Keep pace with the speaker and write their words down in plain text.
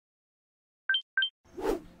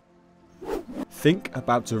Think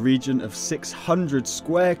about a region of 600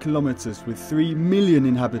 square kilometres with 3 million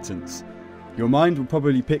inhabitants. Your mind will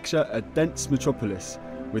probably picture a dense metropolis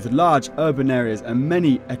with large urban areas and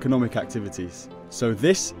many economic activities. So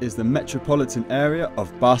this is the metropolitan area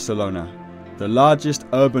of Barcelona, the largest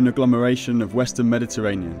urban agglomeration of Western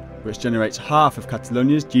Mediterranean, which generates half of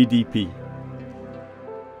Catalonia's GDP.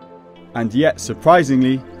 And yet,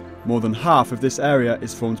 surprisingly, more than half of this area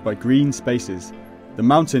is formed by green spaces, the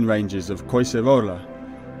mountain ranges of Collserola,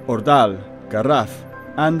 Ordal, Garraf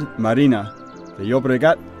and Marina, the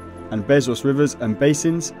Llobregat and Besòs rivers and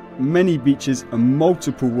basins, many beaches and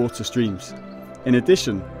multiple water streams. In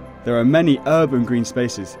addition, there are many urban green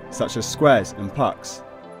spaces such as squares and parks.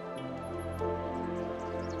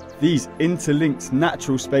 These interlinked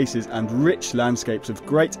natural spaces and rich landscapes of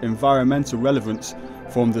great environmental relevance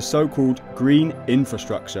form the so-called green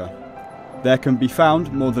infrastructure. There can be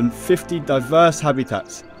found more than 50 diverse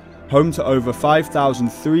habitats, home to over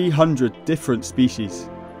 5,300 different species.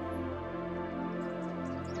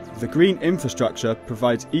 The green infrastructure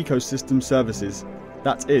provides ecosystem services,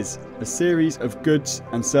 that is, a series of goods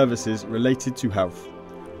and services related to health,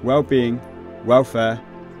 well-being, welfare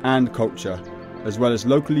and culture, as well as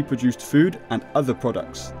locally produced food and other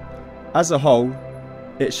products. As a whole,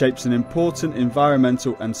 it shapes an important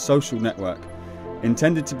environmental and social network,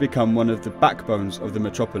 intended to become one of the backbones of the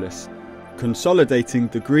metropolis. Consolidating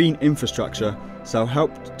the green infrastructure shall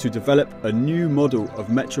help to develop a new model of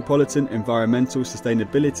metropolitan environmental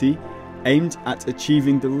sustainability aimed at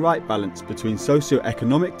achieving the right balance between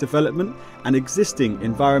socio-economic development and existing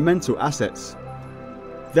environmental assets.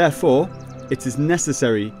 Therefore, it is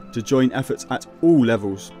necessary to join efforts at all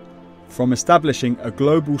levels, from establishing a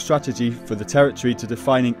global strategy for the territory to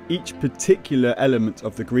defining each particular element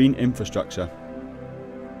of the green infrastructure.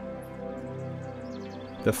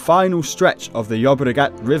 The final stretch of the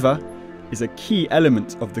Llobregat River is a key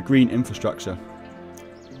element of the green infrastructure.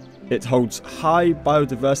 It holds high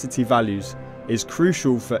biodiversity values, is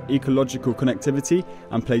crucial for ecological connectivity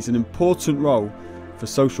and plays an important role for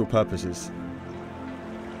social purposes.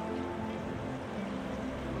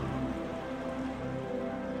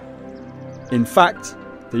 In fact,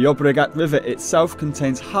 the Llobregat River itself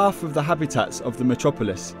contains half of the habitats of the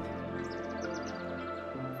metropolis.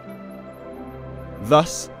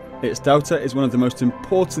 Thus, its delta is one of the most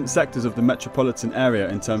important sectors of the metropolitan area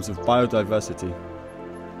in terms of biodiversity.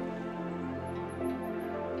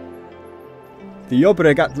 The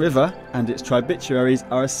Llobregat River and its tributaries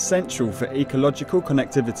are essential for ecological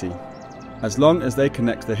connectivity, as long as they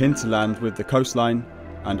connect the hinterland with the coastline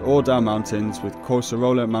and Ordal Mountains with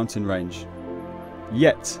Collserola mountain range.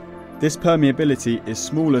 Yet, this permeability is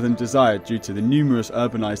smaller than desired due to the numerous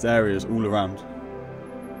urbanised areas all around.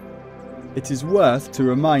 It is worth to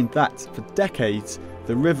remind that, for decades,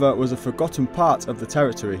 the river was a forgotten part of the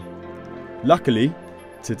territory. Luckily,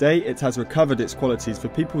 today it has recovered its qualities for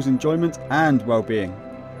people's enjoyment and well-being.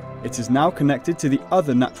 It is now connected to the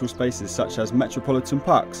other natural spaces such as metropolitan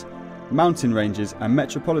parks, mountain ranges and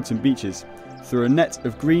metropolitan beaches through a net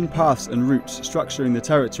of green paths and routes structuring the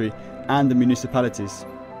territory and the municipalities.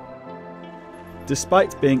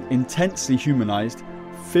 Despite being intensely humanised,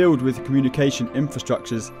 filled with communication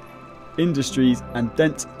infrastructures, industries and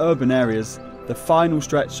dense urban areas, the final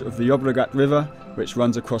stretch of the Llobregat River, which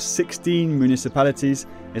runs across 16 municipalities,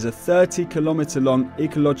 is a 30-kilometre long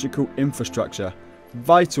ecological infrastructure,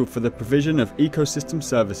 vital for the provision of ecosystem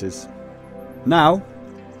services. Now,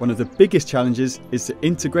 one of the biggest challenges is to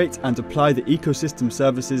integrate and apply the ecosystem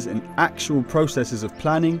services in actual processes of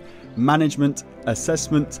planning, management,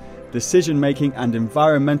 assessment, decision-making and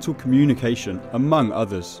environmental communication, among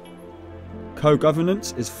others.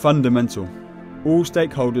 Co-governance is fundamental. All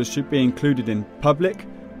stakeholders should be included in public,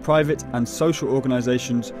 private and social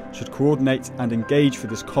organisations should coordinate and engage for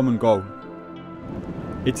this common goal.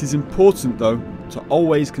 It is important, though, to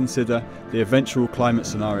always consider the eventual climate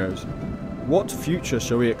scenarios. What future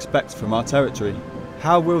shall we expect from our territory?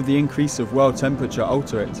 How will the increase of world temperature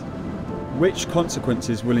alter it? Which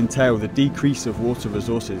consequences will entail the decrease of water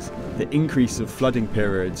resources, the increase of flooding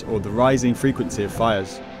periods or the rising frequency of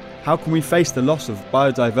fires? How can we face the loss of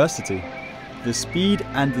biodiversity? The speed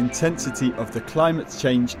and intensity of the climate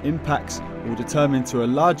change impacts will determine to a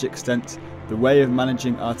large extent the way of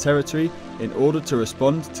managing our territory in order to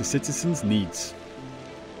respond to citizens' needs.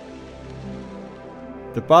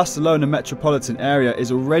 The Barcelona metropolitan area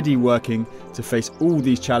is already working to face all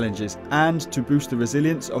these challenges and to boost the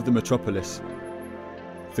resilience of the metropolis.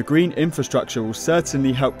 The green infrastructure will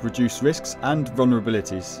certainly help reduce risks and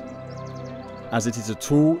vulnerabilities, as it is a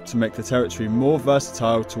tool to make the territory more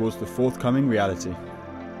versatile towards the forthcoming reality.